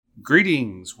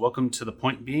Greetings. Welcome to The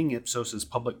Point Being, Ipsos's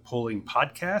public polling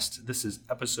podcast. This is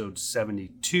episode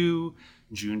 72,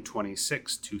 June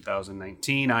 26,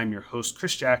 2019. I'm your host,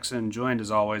 Chris Jackson, joined as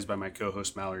always by my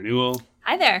co-host, Mallory Newall.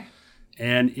 Hi there.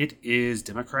 And it is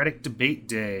Democratic Debate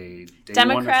Day.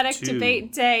 Democratic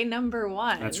Debate Day number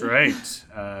one. That's right.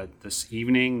 This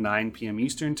evening, 9 p.m.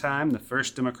 Eastern Time, the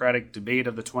first Democratic debate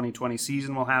of the 2020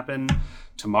 season will happen.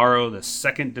 Tomorrow, the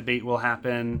second debate will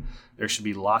happen. There should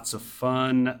be lots of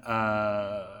fun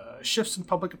shifts in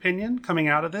public opinion coming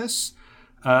out of this.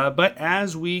 But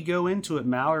as we go into it,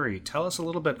 Mallory, tell us a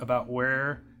little bit about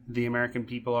where the American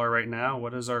people are right now.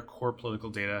 What does our core political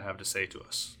data have to say to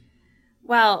us?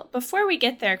 Well, before we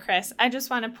get there, Chris, I just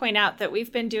want to point out that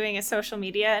we've been doing a social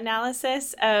media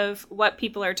analysis of what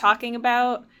people are talking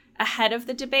about ahead of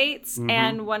the debates. Mm-hmm.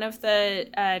 And one of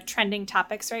the trending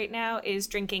topics right now is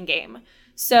drinking game.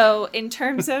 So in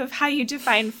terms of how you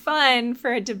define fun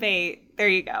for a debate, there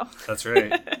you go. That's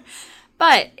right.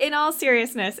 But in all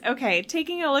seriousness, okay,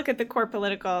 taking a look at the core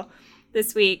political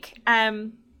this week,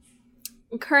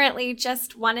 currently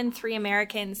just 1 in 3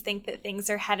 Americans think that things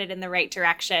are headed in the right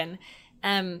direction.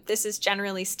 This is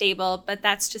generally stable, but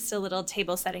that's just a little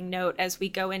table-setting note as we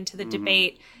go into the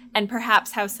debate and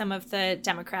perhaps how some of the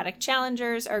Democratic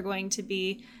challengers are going to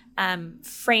be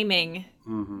framing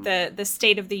the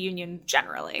state of the union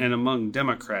generally. And among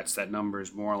Democrats, that number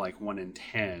is more like 1 in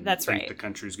 10. That's right. Think the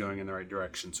country's going in the right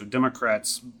direction. So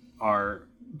Democrats are,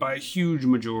 by a huge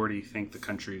majority, think the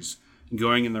country's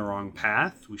going in the wrong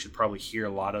path. We should probably hear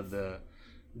a lot of the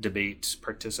debate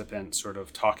participants sort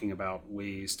of talking about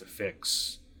ways to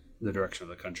fix the direction of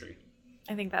the country.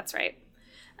 I think that's right.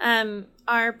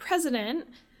 Our president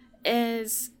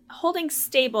is holding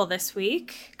stable this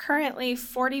week. Currently,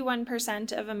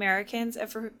 41% of Americans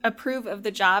approve of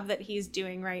the job that he's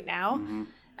doing right now. Mm-hmm.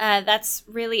 That's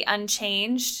really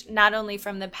unchanged, not only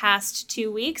from the past 2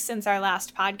 weeks since our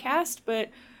last podcast, but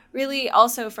really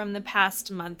also from the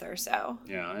past month or so.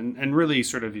 Yeah, and really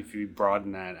sort of if you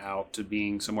broaden that out to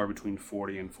being somewhere between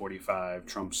 40 and 45,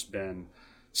 Trump's been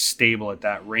stable at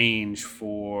that range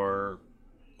for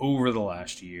over the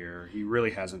last year. He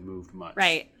really hasn't moved much.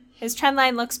 Right. His trend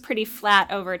line looks pretty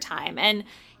flat over time. And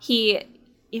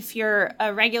if you're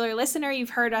a regular listener,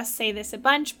 you've heard us say this a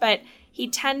bunch, but he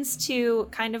tends to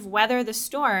kind of weather the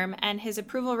storm, and his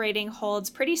approval rating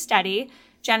holds pretty steady,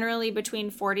 generally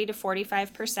between 40 to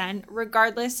 45%,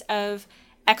 regardless of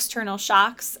external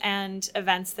shocks and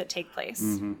events that take place.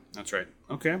 Mm-hmm. That's right.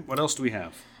 Okay, what else do we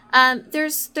have?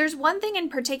 There's one thing in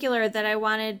particular that I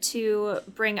wanted to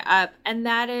bring up, and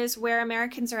that is where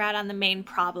Americans are at on the main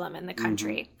problem in the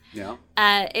country. Mm-hmm. Yeah.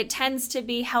 It tends to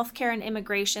be healthcare and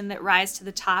immigration that rise to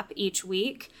the top each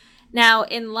week. Now,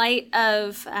 in light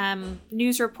of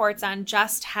news reports on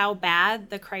just how bad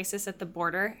the crisis at the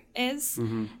border is,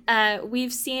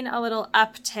 we've seen a little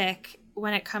uptick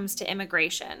when it comes to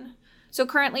immigration. So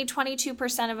currently,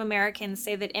 22% of Americans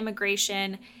say that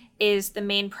immigration is the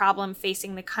main problem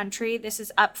facing the country. This is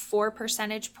up 4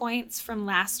 percentage points from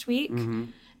last week. Mm-hmm.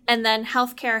 And then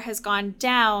healthcare has gone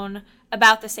down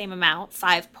about the same amount,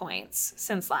 5 points,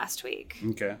 since last week.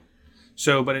 Okay.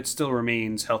 So, but it still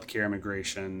remains healthcare,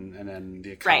 immigration, and then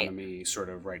the economy sort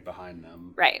of right behind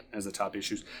them as the top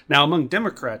issues. Now, among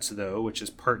Democrats, though, which is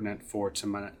pertinent for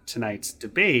tonight's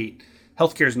debate,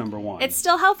 healthcare is number one. It's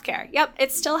still healthcare. Yep,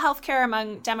 it's still healthcare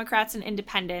among Democrats and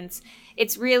independents.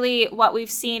 It's really what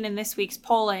we've seen in this week's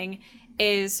polling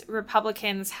is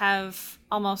Republicans have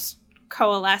almost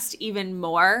coalesced even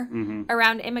more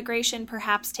around immigration,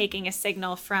 perhaps taking a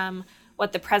signal from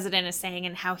what the president is saying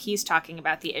and how he's talking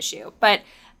about the issue. But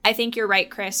I think you're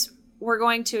right, Chris. We're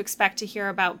going to expect to hear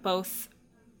about both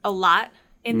a lot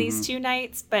in these 2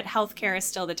 nights, but healthcare is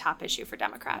still the top issue for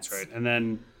Democrats. That's right. And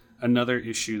then another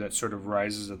issue that sort of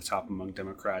rises at the top among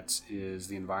Democrats is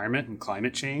the environment and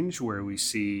climate change, where we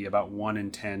see about 1 in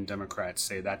 10 Democrats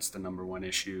say that's the number one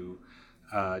issue.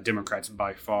 Democrats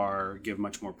by far give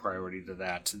much more priority to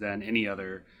that than any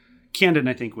other candidate.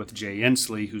 I think with Jay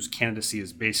Inslee, whose candidacy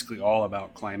is basically all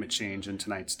about climate change in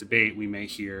tonight's debate, we may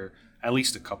hear at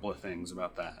least a couple of things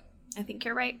about that. I think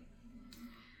you're right.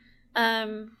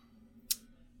 You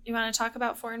want to talk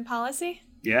about foreign policy?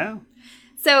 Yeah.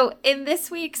 So in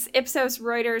this week's Ipsos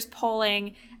Reuters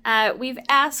polling, we've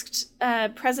asked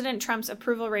President Trump's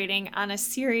approval rating on a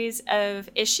series of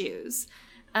issues.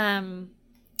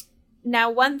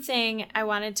 Now, one thing I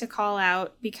wanted to call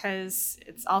out, because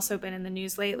it's also been in the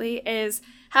news lately, is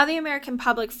how the American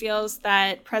public feels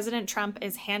that President Trump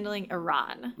is handling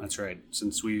Iran. That's right.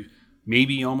 Since we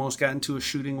maybe almost got into a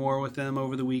shooting war with them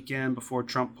over the weekend before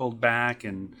Trump pulled back,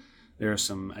 and There are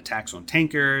some attacks on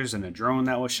tankers and a drone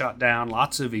that was shot down.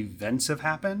 Lots of events have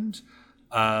happened.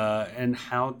 And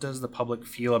how does the public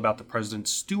feel about the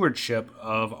president's stewardship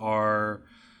of our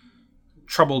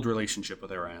troubled relationship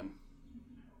with Iran?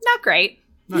 Not great.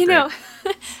 Not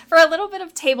great. For a little bit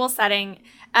of table setting,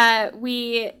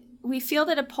 we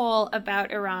fielded a poll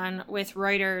about Iran with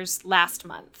Reuters last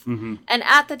month. Mm-hmm. And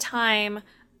at the time,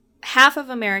 half of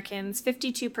Americans,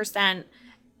 52%,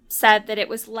 said that it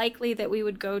was likely that we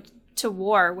would go to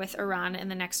war with Iran in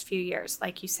the next few years.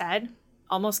 Like you said,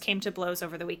 almost came to blows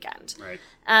over the weekend. Right.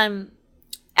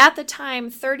 At the time,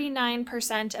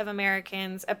 39% of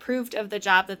Americans approved of the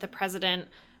job that the president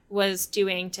was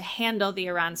doing to handle the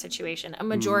Iran situation. A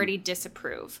majority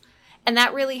disapprove. And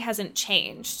that really hasn't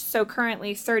changed. So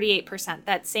currently 38%,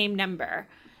 that same number,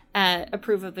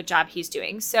 approve of the job he's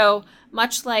doing. So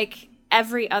much like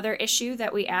every other issue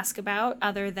that we ask about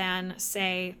other than,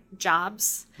 say,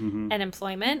 jobs and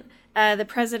employment, the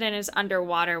president is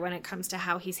underwater when it comes to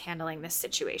how he's handling this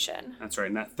situation. That's right.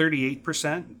 And that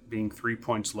 38% being 3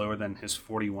 points lower than his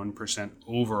 41%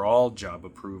 overall job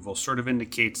approval sort of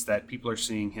indicates that people are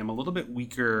seeing him a little bit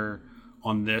weaker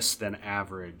on this than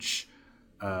average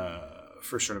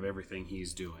for sort of everything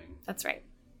he's doing. That's right.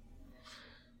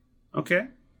 Okay.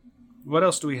 What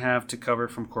else do we have to cover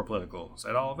from Core Political? Is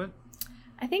that all of it?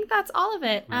 I think that's all of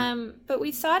it. But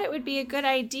we thought it would be a good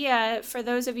idea for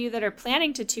those of you that are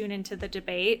planning to tune into the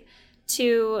debate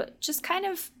to just kind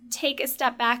of take a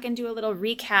step back and do a little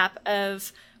recap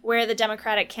of where the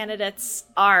Democratic candidates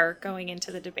are going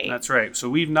into the debate. That's right. So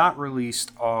we've not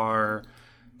released our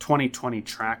 2020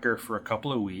 tracker for a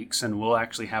couple of weeks, and we'll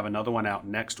actually have another one out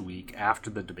next week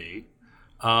after the debate.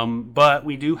 But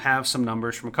we do have some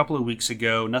numbers from a couple of weeks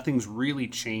ago. Nothing's really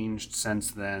changed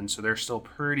since then, so they're still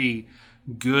pretty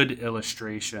good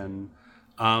illustration.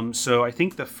 So I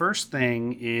think the first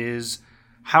thing is,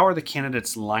 how are the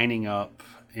candidates lining up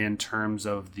in terms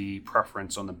of the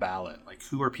preference on the ballot? Like,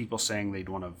 who are people saying they'd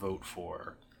want to vote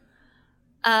for?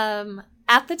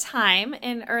 At the time,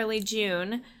 in early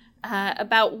June,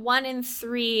 about 1 in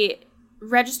 3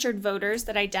 registered voters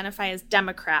that identify as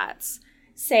Democrats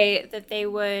say that they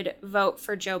would vote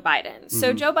for Joe Biden. Mm-hmm.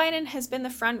 So Joe Biden has been the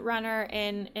front runner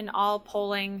in all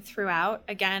polling throughout.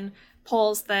 Again,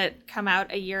 polls that come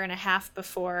out a year and a half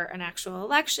before an actual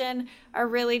election are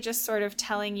really just sort of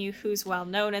telling you who's well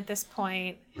known at this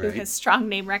point, who has strong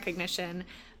name recognition.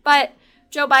 But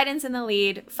Joe Biden's in the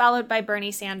lead, followed by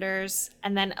Bernie Sanders,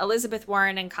 and then Elizabeth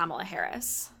Warren and Kamala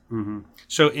Harris. Mm-hmm.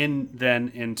 So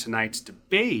in tonight's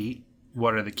debate,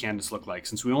 what are the candidates look like?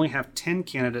 Since we only have 10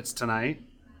 candidates tonight,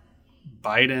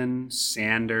 Biden,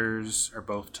 Sanders are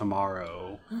both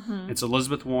tomorrow. Mm-hmm. It's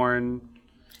Elizabeth Warren.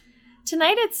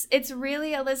 Tonight it's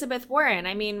really Elizabeth Warren.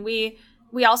 I mean, we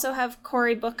also have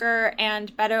Cory Booker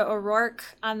and Beto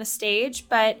O'Rourke on the stage,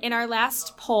 but in our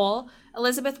last poll,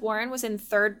 Elizabeth Warren was in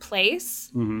third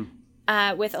place with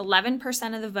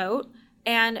 11% of the vote,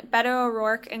 and Beto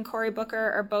O'Rourke and Cory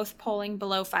Booker are both polling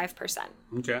below 5%.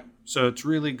 Okay. So it's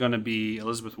really going to be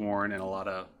Elizabeth Warren and a lot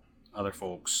of other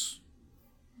folks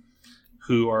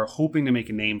who are hoping to make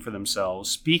a name for themselves.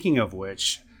 Speaking of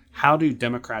which, how well do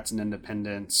Democrats and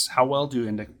independents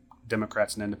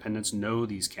know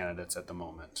these candidates at the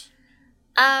moment?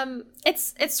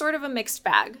 It's sort of a mixed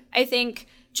bag. I think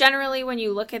generally when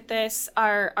you look at this,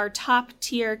 our top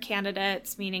tier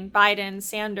candidates, meaning Biden,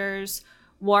 Sanders,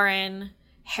 Warren,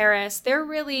 Harris, they're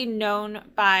really known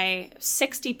by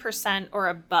 60% or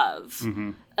above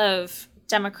of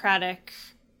Democratic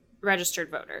registered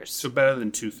voters. So better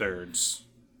than 2/3.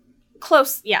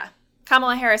 Close, yeah.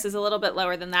 Kamala Harris is a little bit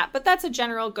lower than that, but that's a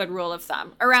general good rule of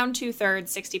thumb. Around 2/3,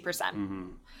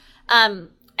 60%. And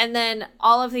then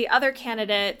all of the other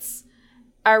candidates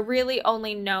are really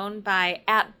only known by,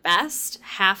 at best,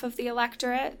 half of the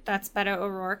electorate. That's Beto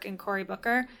O'Rourke and Cory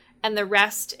Booker. And the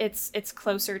rest, it's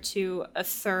closer to a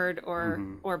third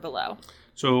or below.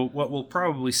 So what we'll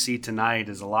probably see tonight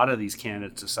is a lot of these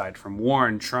candidates, aside from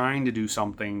Warren, trying to do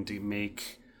something to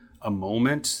make a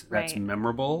moment that's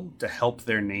memorable to help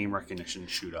their name recognition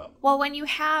shoot up. Well,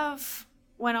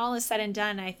 when all is said and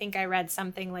done, I think I read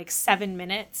something like 7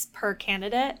 minutes per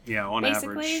candidate. Yeah, on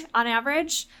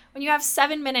average. When you have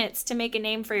 7 minutes to make a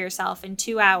name for yourself in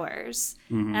 2 hours,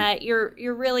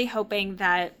 you're really hoping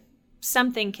that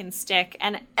something can stick.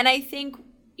 And I think,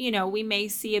 we may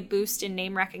see a boost in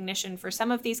name recognition for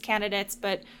some of these candidates,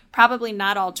 but probably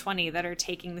not all 20 that are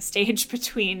taking the stage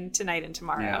between tonight and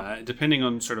tomorrow. Yeah, depending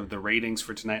on sort of the ratings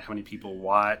for tonight, how many people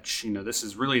watch, this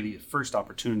is really the first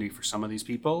opportunity for some of these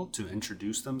people to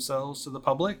introduce themselves to the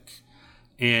public.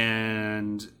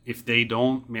 And if they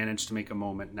don't manage to make a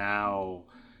moment now,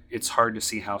 it's hard to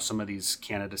see how some of these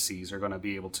candidacies are going to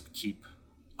be able to keep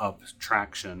up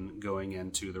traction going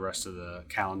into the rest of the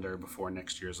calendar before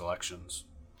next year's elections.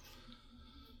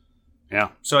 Yeah.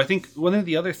 So I think one of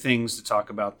the other things to talk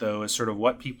about, though, is sort of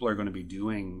what people are going to be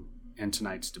doing in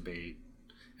tonight's debate.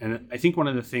 And I think one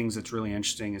of the things that's really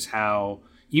interesting is how,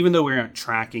 even though we aren't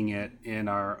tracking it in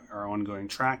our ongoing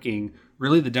tracking,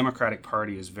 really the Democratic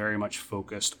Party is very much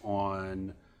focused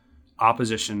on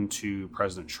opposition to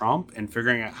President Trump and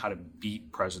figuring out how to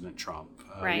beat President Trump.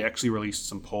 Right. We actually released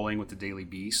some polling with the Daily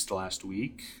Beast last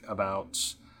week about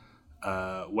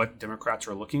what Democrats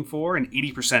are looking for, and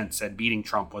 80% said beating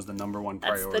Trump was the number one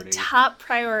priority. That's the top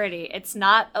priority. It's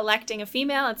not electing a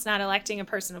female. It's not electing a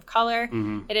person of color.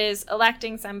 Mm-hmm. It is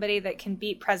electing somebody that can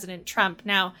beat President Trump.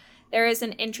 Now, there is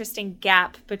an interesting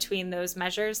gap between those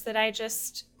measures that I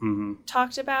just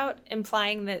talked about,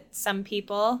 implying that some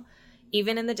people,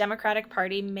 even in the Democratic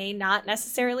Party, may not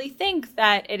necessarily think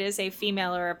that it is a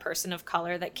female or a person of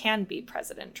color that can beat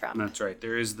President Trump. That's right.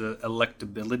 There is the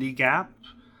electability gap.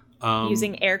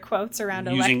 Using air quotes around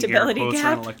using electability air quotes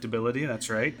gap. around electability,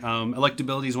 that's right.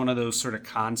 Electability is one of those sort of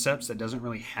concepts that doesn't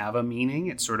really have a meaning.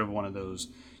 It's sort of one of those,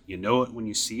 you know it when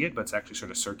you see it, but it's actually sort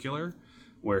of circular,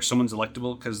 where someone's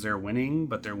electable because they're winning,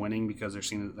 but they're winning because they're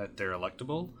seeing that they're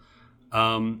electable.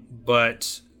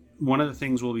 But one of the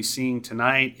things we'll be seeing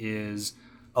tonight is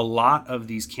a lot of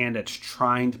these candidates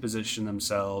trying to position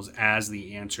themselves as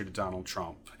the answer to Donald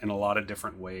Trump in a lot of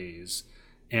different ways.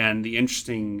 And the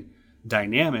interesting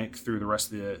dynamic through the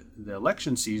rest of the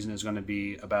election season is going to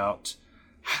be about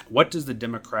what does the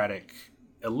Democratic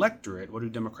electorate, what do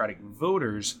Democratic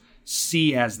voters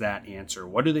see as that answer?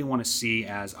 What do they want to see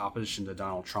as opposition to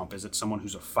Donald Trump? Is it someone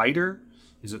who's a fighter?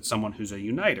 Is it someone who's a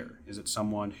uniter? Is it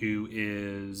someone who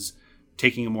is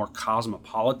taking a more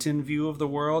cosmopolitan view of the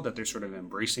world, that they're sort of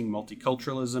embracing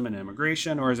multiculturalism and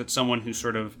immigration? Or is it someone who's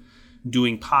sort of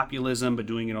doing populism but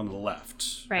doing it on the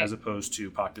left, right, as opposed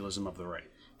to populism of the right?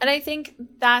 And I think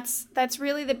that's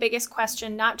really the biggest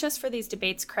question, not just for these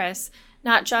debates, Chris,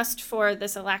 not just for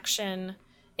this election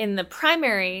in the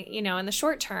primary, in the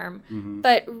short term,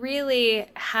 but really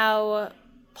how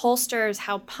pollsters,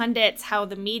 how pundits, how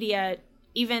the media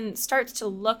even starts to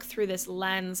look through this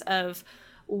lens of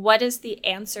what is the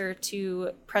answer to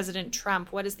President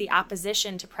Trump? What does the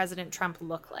opposition to President Trump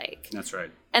look like? That's right.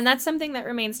 And that's something that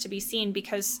remains to be seen,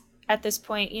 because at this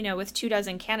point, with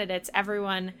 24 candidates,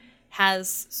 everyone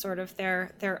has sort of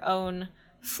their own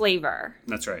flavor.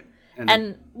 That's right.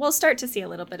 And we'll start to see a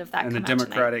little bit of that. And the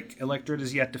Democratic electorate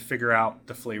is yet to figure out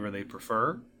the flavor they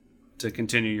prefer, to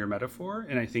continue your metaphor.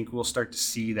 And I think we'll start to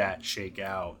see that shake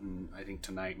out. And I think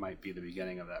tonight might be the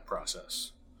beginning of that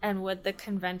process. And would the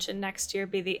convention next year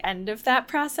be the end of that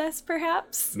process,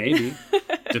 perhaps? Maybe.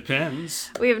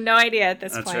 Depends. We have no idea at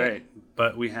this point. That's right.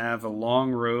 But we have a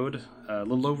long road, a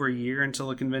little over a year until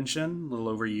the convention, a little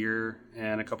over a year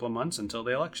and a couple of months until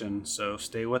the election. So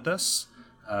stay with us.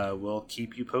 We'll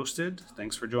keep you posted.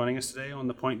 Thanks for joining us today on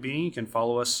The Point Being. You can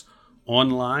follow us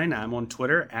online. I'm on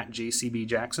Twitter at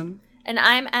JCBJackson. And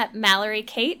I'm at Mallory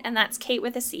Kate, and that's Kate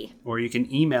with a C. Or you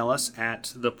can email us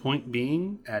at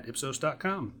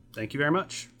thepointbeing@ipsos.com. Thank you very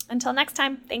much. Until next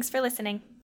time, thanks for listening.